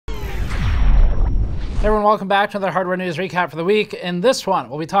Hey everyone, welcome back to another hardware news recap for the week. In this one,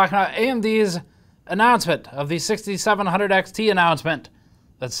 we'll be talking about AMD's announcement of the 6700 XT announcement.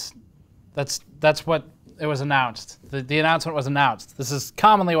 That's what it was announced. The announcement was announced. This is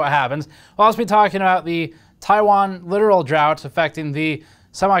commonly what happens. We'll also be talking about the Taiwan literal drought affecting the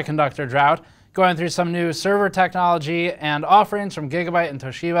semiconductor drought, going through some new server technology and offerings from Gigabyte and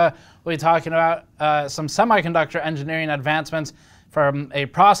Toshiba. We'll be talking about some semiconductor engineering advancements from a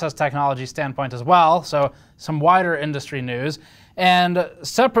process technology standpoint as well, so some wider industry news. And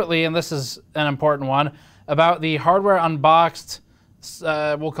separately, and this is an important one, about the hardware unboxed,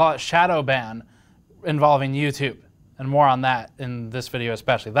 we'll call it Shadowban, involving YouTube, and more on that in this video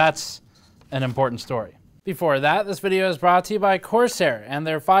especially. That's an important story. Before that, this video is brought to you by Corsair and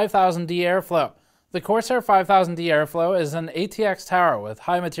their 5000D airflow. The Corsair 5000D airflow is an ATX tower with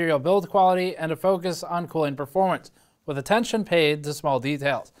high material build quality and a focus on cooling performance, with attention paid to small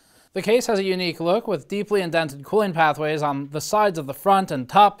details. The case has a unique look with deeply indented cooling pathways on the sides of the front and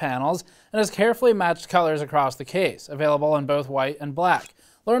top panels, and has carefully matched colors across the case, available in both white and black.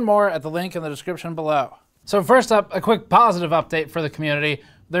 Learn more at the link in the description below. So first up, a quick positive update for the community.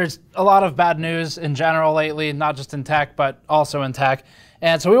 There's a lot of bad news in general lately, not just in tech, but also in tech.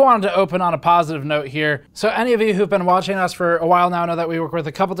 And so we wanted to open on a positive note here. So any of you who've been watching us for a while now know that we work with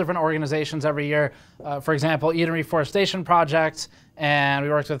a couple different organizations every year. For example, Eden Reforestation Project, and we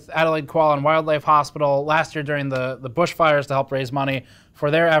worked with Adelaide Koala and Wildlife Hospital last year during the bushfires to help raise money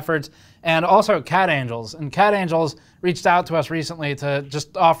for their efforts. And also Cat Angels. And Cat Angels reached out to us recently to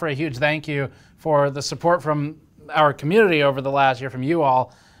just offer a huge thank you for the support from our community over the last year, from you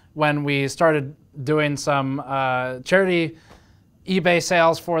all, when we started doing some charity eBay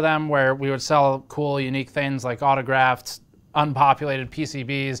sales for them, where we would sell cool, unique things like autographed, unpopulated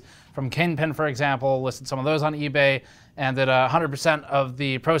PCBs from Kingpin, for example. Listed some of those on eBay, and did 100% of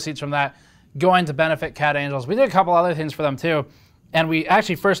the proceeds from that going to benefit Cat Angels. We did a couple other things for them too, and we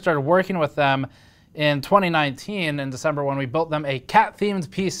actually first started working with them in 2019 in December, when we built them a cat-themed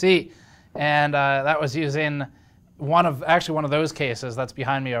PC, and that was using one of those cases that's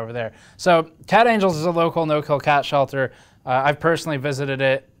behind me over there. So Cat Angels is a local no-kill cat shelter. I've personally visited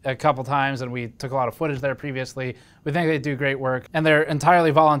it a couple times, and we took a lot of footage there previously. We think they do great work, and they're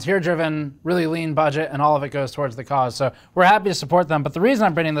entirely volunteer-driven, really lean budget, and all of it goes towards the cause. So we're happy to support them. But the reason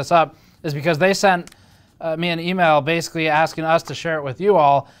I'm bringing this up is because they sent me an email basically asking us to share it with you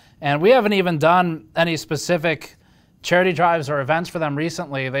all, and we haven't even done any specific charity drives or events for them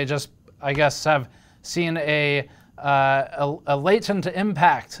recently. They just, I guess, have seen a latent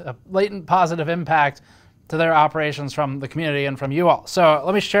impact, a latent positive impact to their operations from the community and from you all. So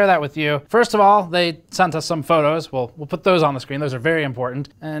let me share that with you. First of all, they sent us some photos. We'll put those on the screen. Those are very important.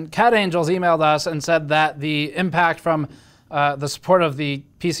 And Cat Angels emailed us and said that the impact from the support of the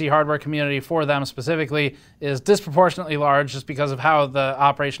PC hardware community for them specifically is disproportionately large, just because of how the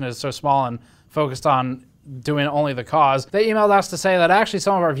operation is so small and focused on doing only the cause. They emailed us to say that actually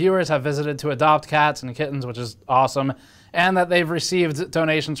some of our viewers have visited to adopt cats and kittens, which is awesome, and that they've received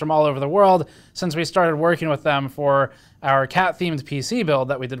donations from all over the world since we started working with them for our cat-themed PC build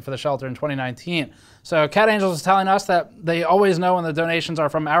that we did for the shelter in 2019. So Cat Angels is telling us that they always know when the donations are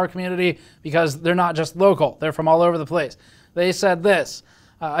from our community, because they're not just local, they're from all over the place. They said this: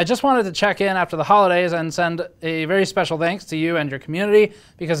 I just wanted to check in after the holidays and send a very special thanks to you and your community,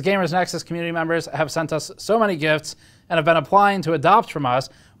 because Gamers Nexus community members have sent us so many gifts and have been applying to adopt from us.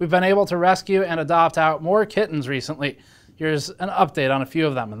 We've been able to rescue and adopt out more kittens recently. Here's an update on a few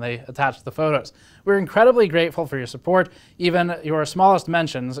of them, and they attached the photos. We're incredibly grateful for your support. Even your smallest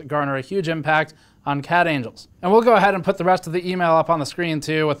mentions garner a huge impact on Cat Angels. And we'll go ahead and put the rest of the email up on the screen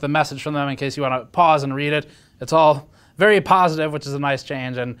too, with the message from them in case you want to pause and read it. It's all very positive, which is a nice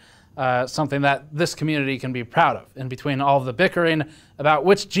change, and something that this community can be proud of, in between all of the bickering about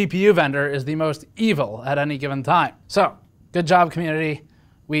which GPU vendor is the most evil at any given time. So, good job, community.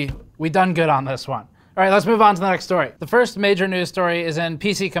 We done good on this one. All right, let's move on to the next story. The first major news story is in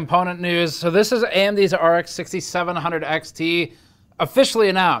PC component news. So this is AMD's RX 6700 XT officially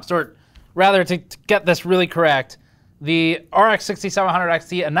announced, or rather, to get this really correct, the RX 6700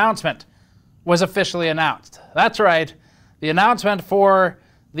 XT announcement was officially announced. That's right. The announcement for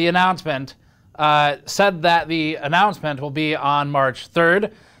the announcement said that the announcement will be on March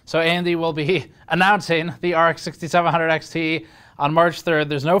 3rd. So AMD will be announcing the RX 6700 XT on March 3rd.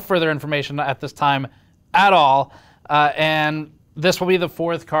 There's no further information at this time at all. And this will be the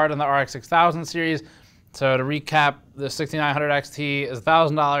fourth card in the RX 6000 series. So to recap, the 6900 XT is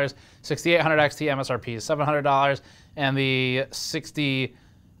 $1,000, 6800 XT MSRP is $700, and the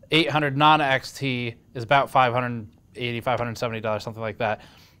 6800 non-XT is about $580, $570, something like that.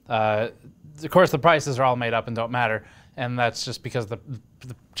 Of course, the prices are all made up and don't matter, and that's just because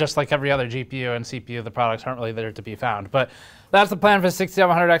just like every other GPU and CPU, the products aren't really there to be found. But that's the plan for the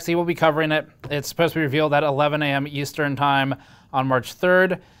 6700 XE. We'll be covering it. It's supposed to be revealed at 11 a.m. Eastern time on March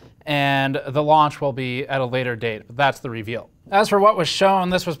 3rd, and the launch will be at a later date. But that's the reveal. As for what was shown,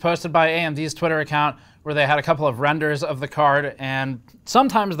 this was posted by AMD's Twitter account, where they had a couple of renders of the card, and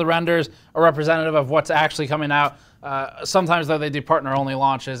sometimes the renders are representative of what's actually coming out. Sometimes, though, they do partner-only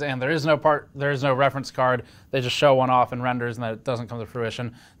launches, and there is no reference card. They just show one off in renders, and that it doesn't come to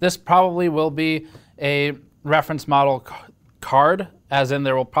fruition. This probably will be a reference model card, as in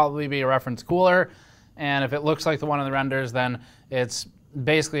there will probably be a reference cooler, and if it looks like the one in the renders, then it's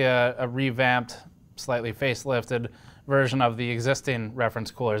basically a revamped, slightly facelifted version of the existing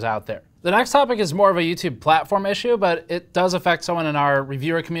reference coolers out there. The next topic is more of a YouTube platform issue, but it does affect someone in our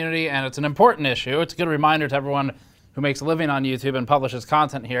reviewer community, and it's an important issue. It's a good reminder to everyone who makes a living on YouTube and publishes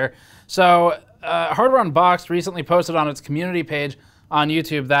content here. So Hardware Unboxed recently posted on its community page on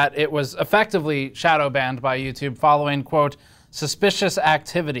YouTube that it was effectively shadow banned by YouTube following, quote, suspicious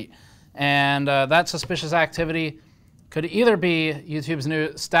activity. And that suspicious activity could either be YouTube's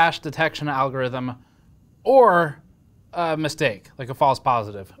new stash detection algorithm or a mistake, like a false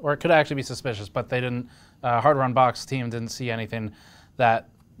positive, or it could actually be suspicious, but they didn't, Hardware Unboxed team didn't see anything that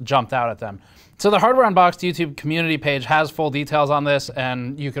jumped out at them. So the Hardware Unboxed YouTube community page has full details on this,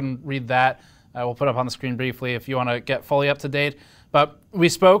 and you can read that. We'll put it up on the screen briefly if you want to get fully up to date. But we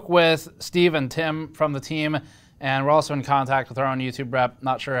spoke with Steve and Tim from the team, and we're also in contact with our own YouTube rep.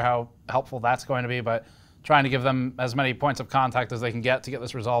 Not sure how helpful that's going to be, but trying to give them as many points of contact as they can get to get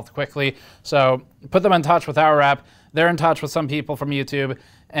this resolved quickly. So put them in touch with our rep. They're in touch with some people from YouTube.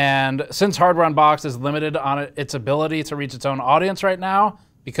 And since Hardware Unboxed is limited on its ability to reach its own audience right now,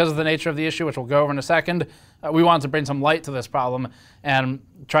 because of the nature of the issue, which we'll go over in a second, we wanted to bring some light to this problem and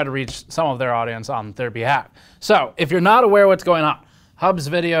try to reach some of their audience on their behalf. So if you're not aware what's going on, Hub's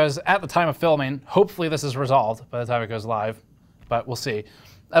videos at the time of filming, hopefully this is resolved by the time it goes live, but we'll see.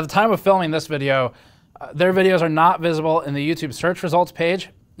 At the time of filming this video, their videos are not visible in the YouTube search results page.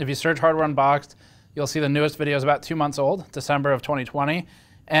 If you search Hardware Unboxed, you'll see the newest video is about 2 months old, December of 2020,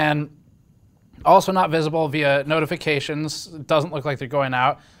 and also not visible via notifications. It doesn't look like they're going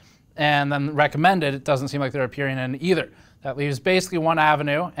out. And then recommended, it doesn't seem like they're appearing in either. That leaves basically one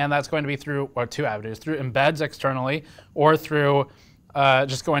avenue, and that's going to be through, or two avenues, through embeds externally, or through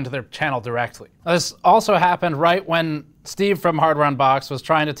just going to their channel directly. Now, this also happened right when Steve from Hardware Unboxed was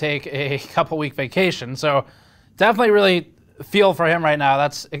trying to take a couple-week vacation, so definitely really feel for him right now.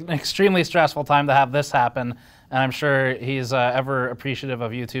 That's an extremely stressful time to have this happen, and I'm sure he's ever appreciative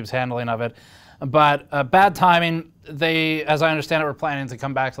of YouTube's handling of it. But bad timing. They, as I understand it, were planning to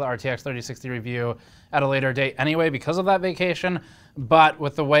come back to the RTX 3060 review at a later date anyway because of that vacation, but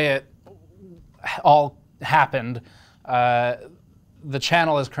with the way it all happened, the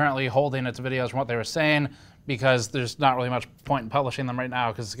channel is currently holding its videos from what they were saying, because there's not really much point in publishing them right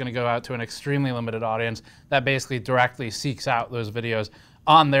now because it's going to go out to an extremely limited audience that basically directly seeks out those videos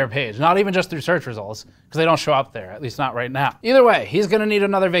on their page, not even just through search results, because they don't show up there, at least not right now. Either way, he's going to need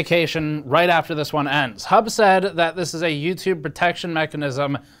another vacation right after this one ends. Hub said that this is a YouTube protection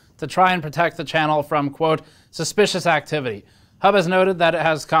mechanism to try and protect the channel from, quote, suspicious activity. Hub has noted that it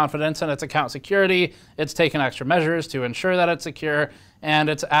has confidence in its account security, it's taken extra measures to ensure that it's secure, and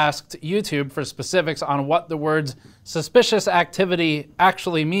it's asked YouTube for specifics on what the words suspicious activity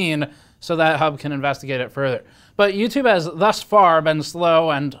actually mean so that Hub can investigate it further. But YouTube has thus far been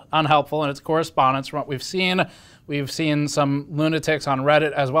slow and unhelpful in its correspondence from what we've seen. We've seen some lunatics on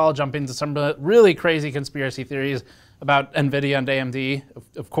Reddit as well jump into some really crazy conspiracy theories about NVIDIA and AMD.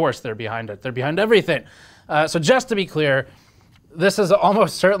 Of course they're behind it. They're behind everything. So just to be clear, this is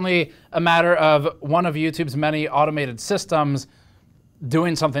almost certainly a matter of one of YouTube's many automated systems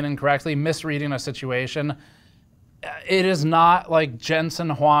doing something incorrectly, misreading a situation. It is not like Jensen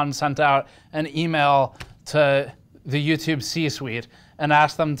Huang sent out an email to the YouTube C-suite and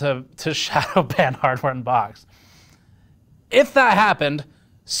asked them to shadow ban Hardware Unboxed. If that happened,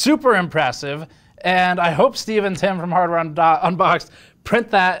 super impressive, and I hope Steve and Tim from Hardware Unboxed print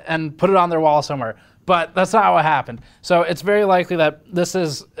that and put it on their wall somewhere. But that's not what happened. So it's very likely that this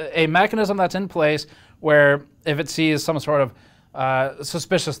is a mechanism that's in place where if it sees some sort of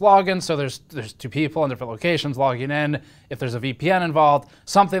suspicious login, so there's two people in different locations logging in, if there's a VPN involved,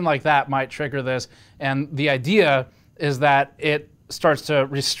 something like that might trigger this. And the idea is that it starts to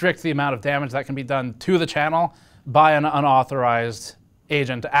restrict the amount of damage that can be done to the channel by an unauthorized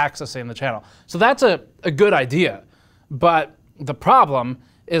agent accessing the channel. So that's a good idea. But the problem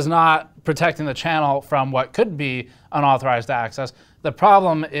is not protecting the channel from what could be unauthorized access. The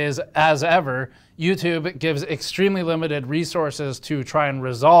problem is, as ever, YouTube gives extremely limited resources to try and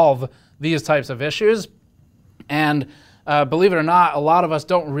resolve these types of issues. And believe it or not, a lot of us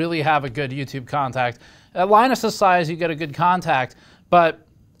don't really have a good YouTube contact. At Linus's size, you get a good contact, but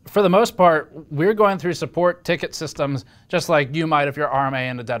for the most part, we're going through support ticket systems just like you might if you're RMA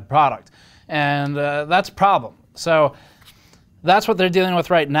in a dead product. And that's a problem. So that's what they're dealing with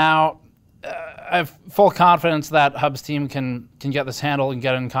right now. I have full confidence that Hub's team can get this handled and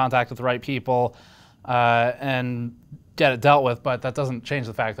get in contact with the right people and get it dealt with, but that doesn't change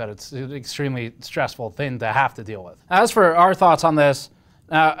the fact that it's an extremely stressful thing to have to deal with. As for our thoughts on this,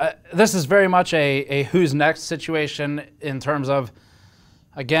 this is very much a who's next situation in terms of,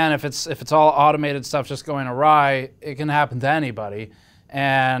 again, if it's all automated stuff just going awry, it can happen to anybody.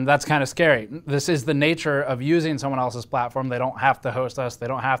 And that's kind of scary. This is the nature of using someone else's platform. They don't have to host us. They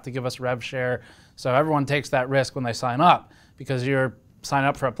don't have to give us rev share. So everyone takes that risk when they sign up, because you're signing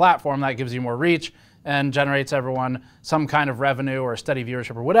up for a platform that gives you more reach and generates everyone some kind of revenue or steady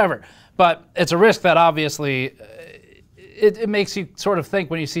viewership or whatever. But it's a risk that obviously it makes you sort of think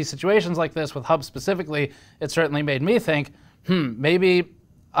when you see situations like this with Hub specifically. It certainly made me think, maybe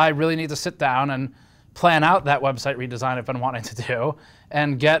I really need to sit down and plan out that website redesign I've been wanting to do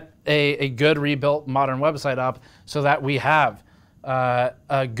and get a good rebuilt modern website up so that we have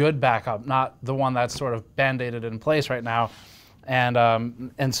a good backup, not the one that's sort of band-aided in place right now,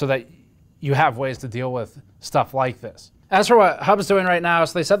 and so that you have ways to deal with stuff like this. As for what Hub's doing right now,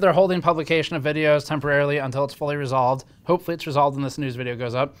 so they said they're holding publication of videos temporarily until it's fully resolved. Hopefully it's resolved when this news video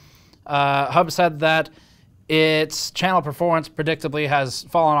goes up. Hub said that its channel performance predictably has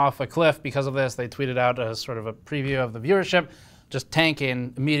fallen off a cliff because of this. They tweeted out a sort of a preview of the viewership, just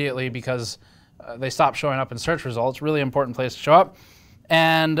tanking immediately because they stopped showing up in search results. Really important place to show up.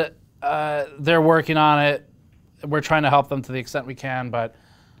 And they're working on it. We're trying to help them to the extent we can, but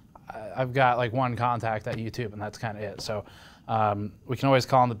I've got like one contact at YouTube, and that's kind of it. So we can always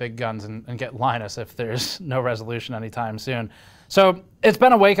call on the big guns and get Linus if there's no resolution anytime soon. So it's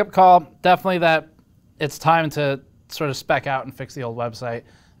been a wake-up call. Definitely that it's time to sort of spec out and fix the old website.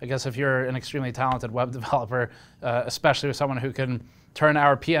 I guess if you're an extremely talented web developer, especially with someone who can turn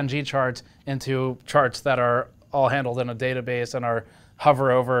our PNG charts into charts that are all handled in a database and are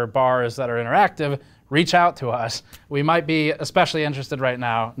hover over bars that are interactive, reach out to us. We might be especially interested right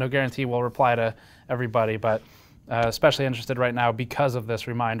now. No guarantee we'll reply to everybody, but especially interested right now because of this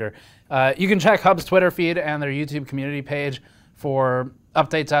reminder. You can check Hub's Twitter feed and their YouTube community page for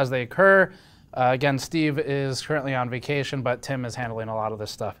updates as they occur. Again, Steve is currently on vacation, but Tim is handling a lot of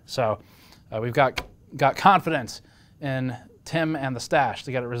this stuff. So we've got confidence in Tim and the stash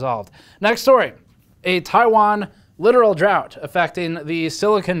to get it resolved. Next story, a Taiwan literal drought affecting the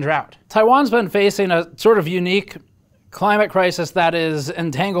silicon drought. Taiwan's been facing a sort of unique climate crisis that is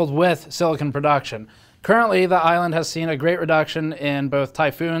entangled with silicon production. Currently, the island has seen a great reduction in both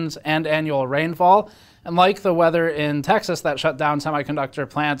typhoons and annual rainfall. And like the weather in Texas that shut down semiconductor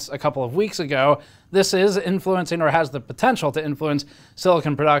plants a couple of weeks ago, this is influencing, or has the potential to influence,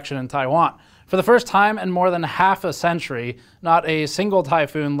 silicon production in Taiwan. For the first time in more than half a century, not a single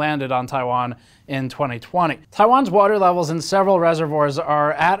typhoon landed on Taiwan in 2020. Taiwan's water levels in several reservoirs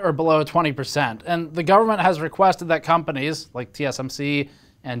are at or below 20%, and the government has requested that companies like TSMC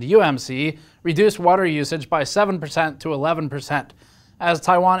and UMC reduce water usage by 7% to 11%. As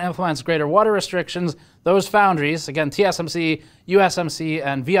Taiwan implements greater water restrictions, those foundries, again TSMC, USMC,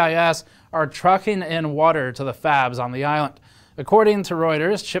 and VIS, are trucking in water to the fabs on the island. According to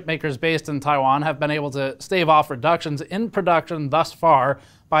Reuters, chipmakers based in Taiwan have been able to stave off reductions in production thus far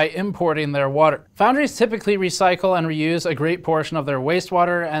by importing their water. Foundries typically recycle and reuse a great portion of their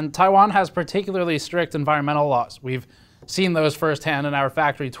wastewater, and Taiwan has particularly strict environmental laws. We've seen those firsthand in our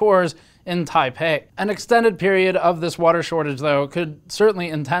factory tours in Taipei. An extended period of this water shortage, though, could certainly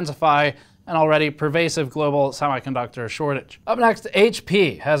intensify an already pervasive global semiconductor shortage. Up next,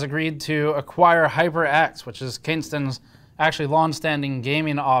 HP has agreed to acquire HyperX, which is Kingston's actually long-standing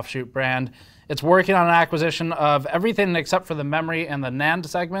gaming offshoot brand. It's working on an acquisition of everything except for the memory and the NAND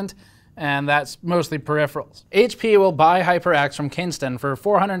segment, and that's mostly peripherals. HP will buy HyperX from Kingston for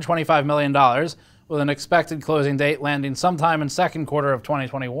 $425 million, with an expected closing date landing sometime in second quarter of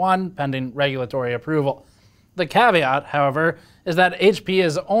 2021, pending regulatory approval. The caveat, however, is that HP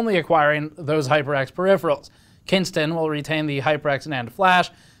is only acquiring those HyperX peripherals. Kingston will retain the HyperX NAND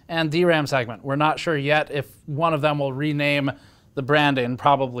flash and DRAM segment. We're not sure yet if one of them will rename the branding,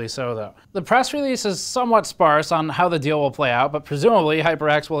 probably so though. The press release is somewhat sparse on how the deal will play out, but presumably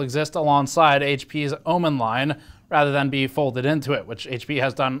HyperX will exist alongside HP's Omen line, rather than be folded into it, which HP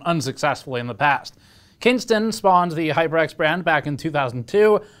has done unsuccessfully in the past. Kingston spawned the HyperX brand back in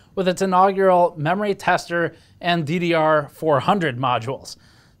 2002 with its inaugural memory tester and DDR400 modules.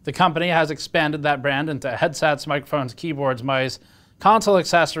 The company has expanded that brand into headsets, microphones, keyboards, mice, console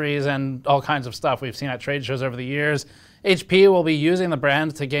accessories, and all kinds of stuff we've seen at trade shows over the years. HP will be using the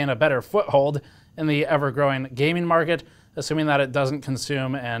brand to gain a better foothold in the ever-growing gaming market, assuming that it doesn't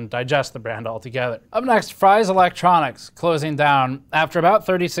consume and digest the brand altogether. Up next, Fry's Electronics closing down. After about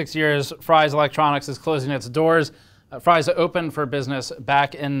 36 years, Fry's Electronics is closing its doors. Fry's opened for business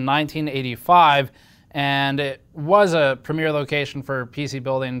back in 1985, and it was a premier location for PC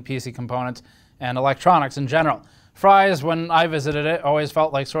building, PC components, and electronics in general. Fry's, when I visited it, always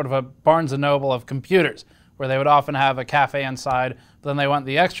felt like sort of a Barnes & Noble of computers, where they would often have a cafe inside, but then they went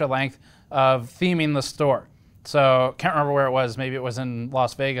the extra length of theming the store. So, can't remember where it was, maybe it was in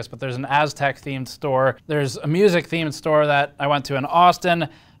Las Vegas, but there's an Aztec-themed store. There's a music-themed store that I went to in Austin,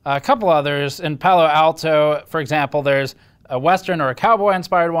 a couple others. In Palo Alto, for example, there's a Western or a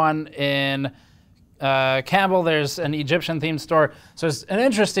cowboy-inspired one. In Campbell, there's an Egyptian-themed store. So it's an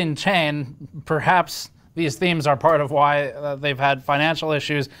interesting chain. Perhaps these themes are part of why they've had financial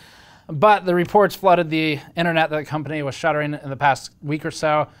issues. But the reports flooded the internet that the company was shuttering in the past week or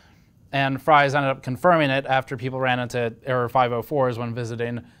so, and Fry's ended up confirming it after people ran into error 504s when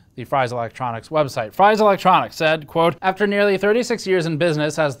visiting the Fry's Electronics website. Fry's Electronics said, quote, "After nearly 36 years in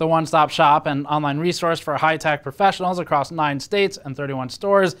business as the one-stop shop and online resource for high-tech professionals across 9 states and 31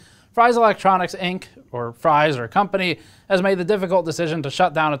 stores, Fry's Electronics Inc., or Fry's or company, has made the difficult decision to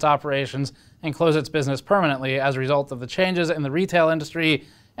shut down its operations and close its business permanently as a result of the changes in the retail industry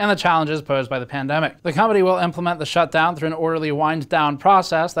and the challenges posed by the pandemic. The company will implement the shutdown through an orderly wind-down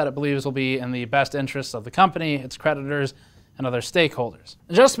process that it believes will be in the best interests of the company, its creditors, and other stakeholders."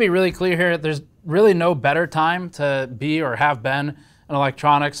 Just to be really clear here, there's really no better time to be or have been an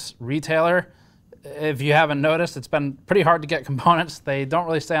electronics retailer. If you haven't noticed, it's been pretty hard to get components. They don't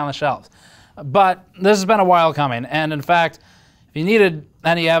really stay on the shelves. But this has been a while coming, and in fact, if you needed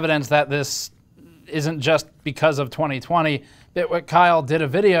any evidence that this isn't just because of 2020, Kyle did a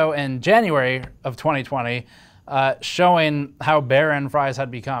video in January of 2020 showing how barren Fry's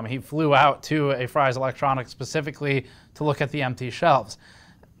had become. He flew out to a Fry's Electronics specifically to look at the empty shelves.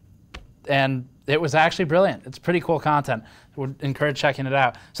 And it was actually brilliant. It's pretty cool content. Would encourage checking it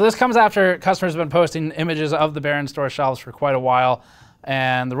out. So this comes after customers have been posting images of the barren store shelves for quite a while,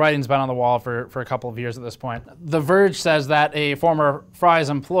 and the writing's been on the wall for a couple of years at this point. The Verge says that a former Fry's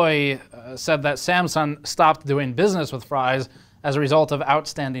employee said that Samsung stopped doing business with Fry's as a result of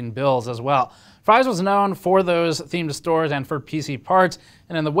outstanding bills as well. Fry's was known for those themed stores and for PC parts,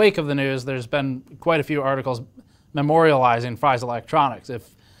 and in the wake of the news, there's been quite a few articles memorializing Fry's Electronics,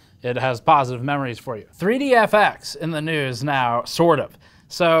 if it has positive memories for you. 3DFX in the news now, sort of.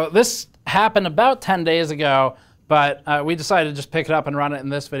 So this happened about 10 days ago, but we decided to just pick it up and run it in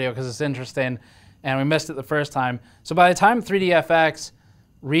this video because it's interesting, and we missed it the first time. So by the time 3DFX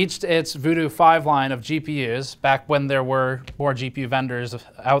reached its Voodoo 5 line of GPUs, back when there were more GPU vendors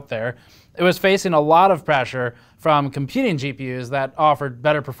out there, it was facing a lot of pressure from competing GPUs that offered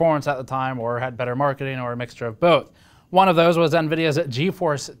better performance at the time or had better marketing or a mixture of both. One of those was NVIDIA's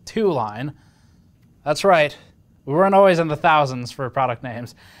GeForce 2 line. That's right, we weren't always in the thousands for product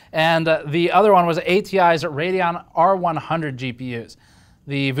names. And the other one was ATI's Radeon R100 GPUs.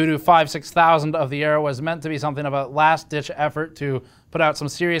 The Voodoo 5-6000 of the era was meant to be something of a last-ditch effort to put out some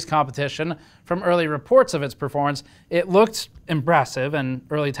serious competition. From early reports of its performance, it looked impressive, and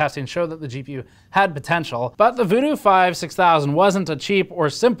early testing showed that the GPU had potential. But the Voodoo 5-6000 wasn't a cheap or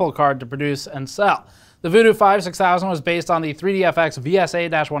simple card to produce and sell. The Voodoo 5-6000 was based on the 3DFX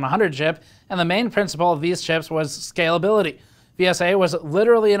VSA-100 chip, and the main principle of these chips was scalability. VSA was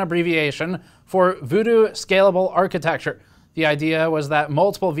literally an abbreviation for Voodoo Scalable Architecture. The idea was that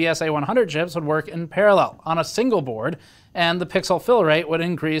multiple VSA-100 chips would work in parallel on a single board, and the pixel fill rate would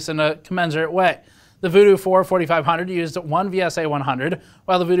increase in a commensurate way. The Voodoo 4-4500 used one VSA-100,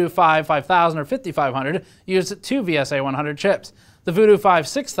 while the Voodoo 5-5000 or 5500 used two VSA-100 chips. The Voodoo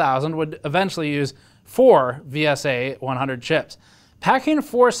 5-6000 would eventually use 4 VSA-100 chips. Packing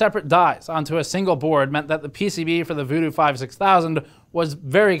 4 separate dies onto a single board meant that the PCB for the Voodoo 5-6000 was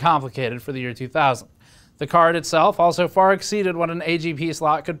very complicated for the year 2000. The card itself also far exceeded what an AGP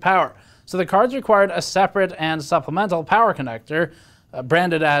slot could power, so the cards required a separate and supplemental power connector,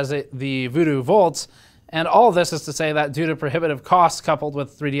 branded as the Voodoo Volts, and all of this is to say that due to prohibitive costs coupled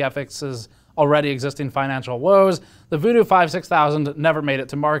with 3DFX's already existing financial woes, the Voodoo 5-6000 never made it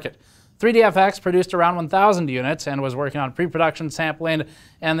to market. 3DFX produced around 1,000 units and was working on pre-production sampling,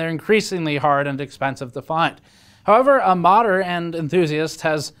 and they're increasingly hard and expensive to find. However, a modder and enthusiast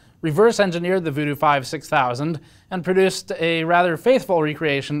has reverse-engineered the Voodoo 5 6000 and produced a rather faithful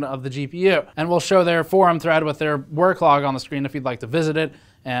recreation of the GPU. And we'll show their forum thread with their work log on the screen if you'd like to visit it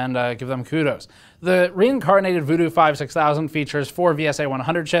and give them kudos. The Reincarnated Voodoo 5 6000 features 4 VSA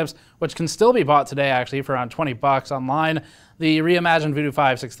 100 chips, which can still be bought today actually for around 20 bucks online. The reimagined Voodoo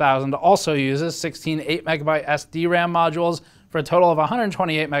 5 6000 also uses 16 8MB SD RAM modules for a total of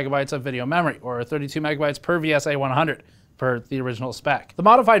 128 megabytes of video memory, or 32 megabytes per VSA 100. Per the original spec. The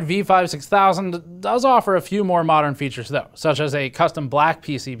modified V5 6000 does offer a few more modern features though, such as a custom black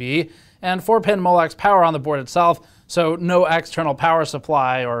PCB and 4-pin Molex power on the board itself, so no external power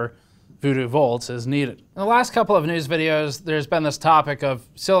supply or Voodoo volts is needed. In the last couple of news videos, there's been this topic of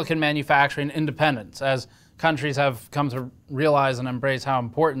silicon manufacturing independence, as countries have come to realize and embrace how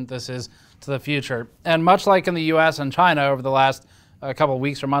important this is to the future. And much like in the US and China over the last couple of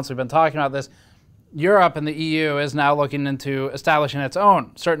weeks or months we've been talking about this, Europe and the EU is now looking into establishing its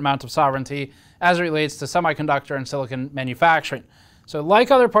own certain amount of sovereignty as it relates to semiconductor and silicon manufacturing. So like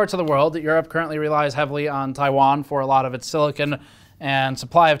other parts of the world, Europe currently relies heavily on Taiwan for a lot of its silicon and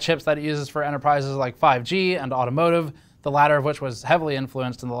supply of chips that it uses for enterprises like 5G and automotive, the latter of which was heavily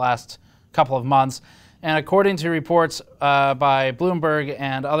influenced in the last couple of months. And according to reports by Bloomberg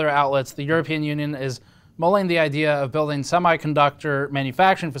and other outlets, the European Union is mulling the idea of building semiconductor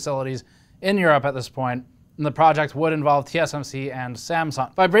manufacturing facilities in Europe at this point, and the project would involve TSMC and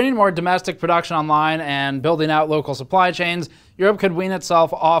Samsung. By bringing more domestic production online and building out local supply chains, Europe could wean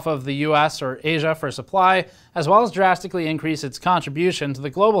itself off of the US or Asia for supply, as well as drastically increase its contribution to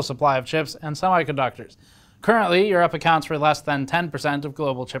the global supply of chips and semiconductors. Currently, Europe accounts for less than 10% of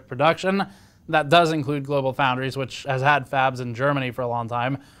global chip production. That does include Global Foundries, which has had fabs in Germany for a long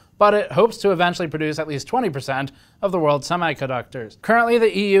time, but it hopes to eventually produce at least 20% of the world's semiconductors. Currently,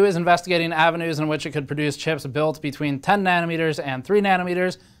 the EU is investigating avenues in which it could produce chips built between 10 nanometers and 3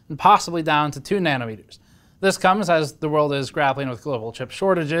 nanometers, and possibly down to 2 nanometers. This comes as the world is grappling with global chip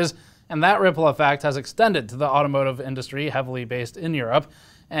shortages, and that ripple effect has extended to the automotive industry, heavily based in Europe.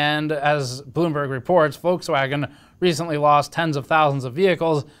 And as Bloomberg reports, Volkswagen recently lost tens of thousands of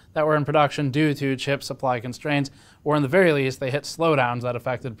vehicles that were in production due to chip supply constraints, or in the very least, they hit slowdowns that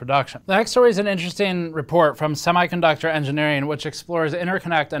affected production. The next story is an interesting report from Semiconductor Engineering, which explores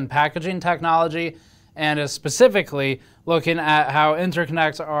interconnect and packaging technology, and is specifically looking at how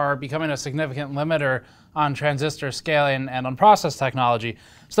interconnects are becoming a significant limiter on transistor scaling and on process technology.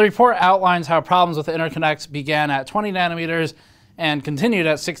 So the report outlines how problems with interconnects began at 20 nanometers and continued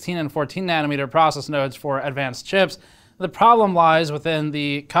at 16 and 14 nanometer process nodes for advanced chips. The problem lies within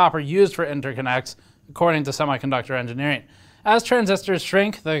the copper used for interconnects, according to Semiconductor Engineering. As transistors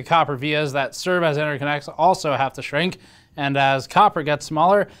shrink, the copper vias that serve as interconnects also have to shrink, and as copper gets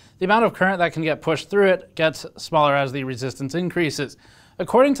smaller, the amount of current that can get pushed through it gets smaller as the resistance increases.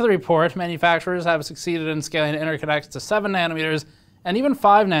 According to the report, manufacturers have succeeded in scaling interconnects to 7 nanometers and even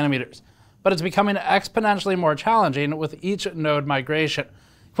 5 nanometers, but it's becoming exponentially more challenging with each node migration.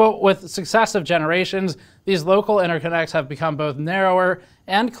 Quote, with successive generations, these local interconnects have become both narrower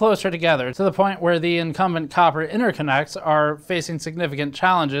and closer together to the point where the incumbent copper interconnects are facing significant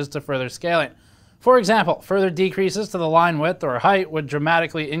challenges to further scaling. For example, further decreases to the line width or height would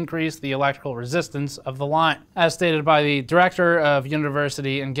dramatically increase the electrical resistance of the line, as stated by the Director of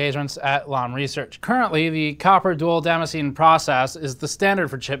University Engagements at Lam Research. Currently, the copper dual damascene process is the standard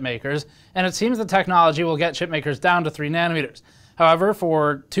for chip makers, and it seems the technology will get chip makers down to 3 nanometers. However,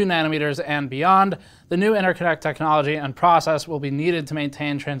 for 2 nanometers and beyond, the new interconnect technology and process will be needed to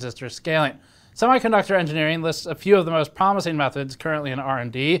maintain transistor scaling. Semiconductor Engineering lists a few of the most promising methods currently in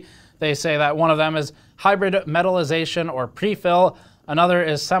R&D. They say that one of them is hybrid metallization or prefill, another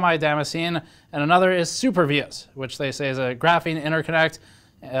is semi-damascene, and another is supervias, which they say is a graphene interconnect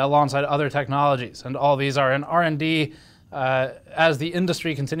alongside other technologies. And all these are in R&D as the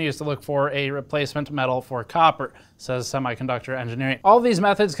industry continues to look for a replacement metal for copper, says Semiconductor Engineering. All these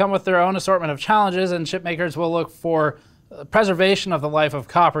methods come with their own assortment of challenges, and chip makers will look for preservation of the life of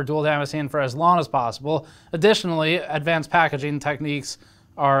copper dual damascene for as long as possible. Additionally, advanced packaging techniques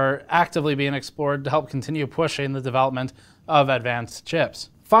are actively being explored to help continue pushing the development of advanced chips.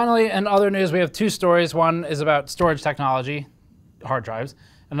 Finally, in other news, we have 2 stories. One is about storage technology, hard drives.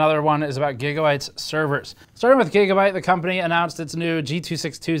 Another one is about Gigabyte's servers. Starting with Gigabyte, the company announced its new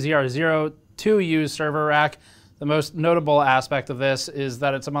G26200 2U server rack. The most notable aspect of this is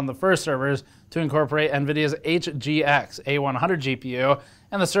that it's among the first servers to incorporate NVIDIA's HGX A100 GPU,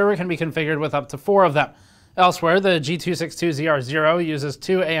 and the server can be configured with up to 4 of them. Elsewhere, the G26200 uses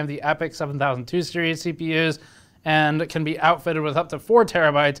 2 AMD EPYC 7002 series CPUs and can be outfitted with up to 4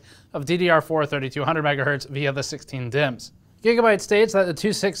 terabytes of DDR4 3200 MHz via the 16 DIMMs. Gigabyte states that the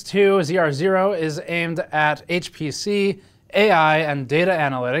 26200 is aimed at HPC, AI, and data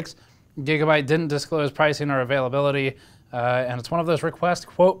analytics. Gigabyte didn't disclose pricing or availability, and it's one of those request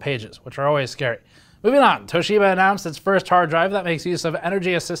quote pages, which are always scary. Moving on, Toshiba announced its first hard drive that makes use of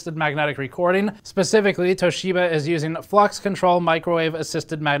energy-assisted magnetic recording. Specifically, Toshiba is using flux control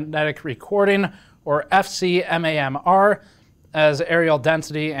microwave-assisted magnetic recording, or FCMAMR. As areal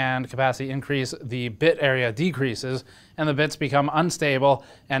density and capacity increase, the bit area decreases, and the bits become unstable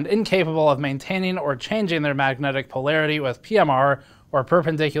and incapable of maintaining or changing their magnetic polarity with PMR, or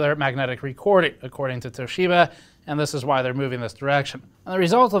perpendicular magnetic recording, according to Toshiba, and this is why they're moving this direction. And the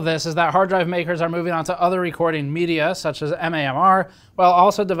result of this is that hard drive makers are moving on to other recording media, such as MAMR, while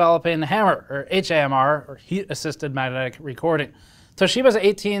also developing HAMR, or HAMR, or heat-assisted magnetic recording. Toshiba's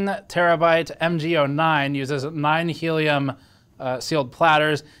 18 terabyte MG09 uses 9 helium sealed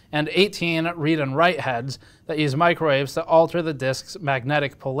platters and 18 read and write heads that use microwaves to alter the disk's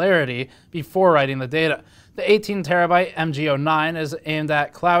magnetic polarity before writing the data. The 18 terabyte MG09 is aimed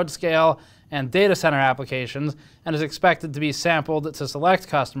at cloud scale and data center applications and is expected to be sampled to select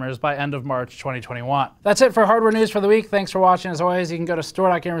customers by end of March 2021. That's it for hardware news for the week. Thanks for watching. As always, you can go to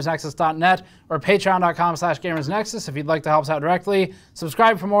store.gamersnexus.net or patreon.com/gamersnexus if you'd like to help us out directly.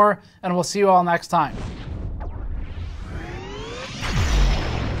 Subscribe for more, and we'll see you all next time.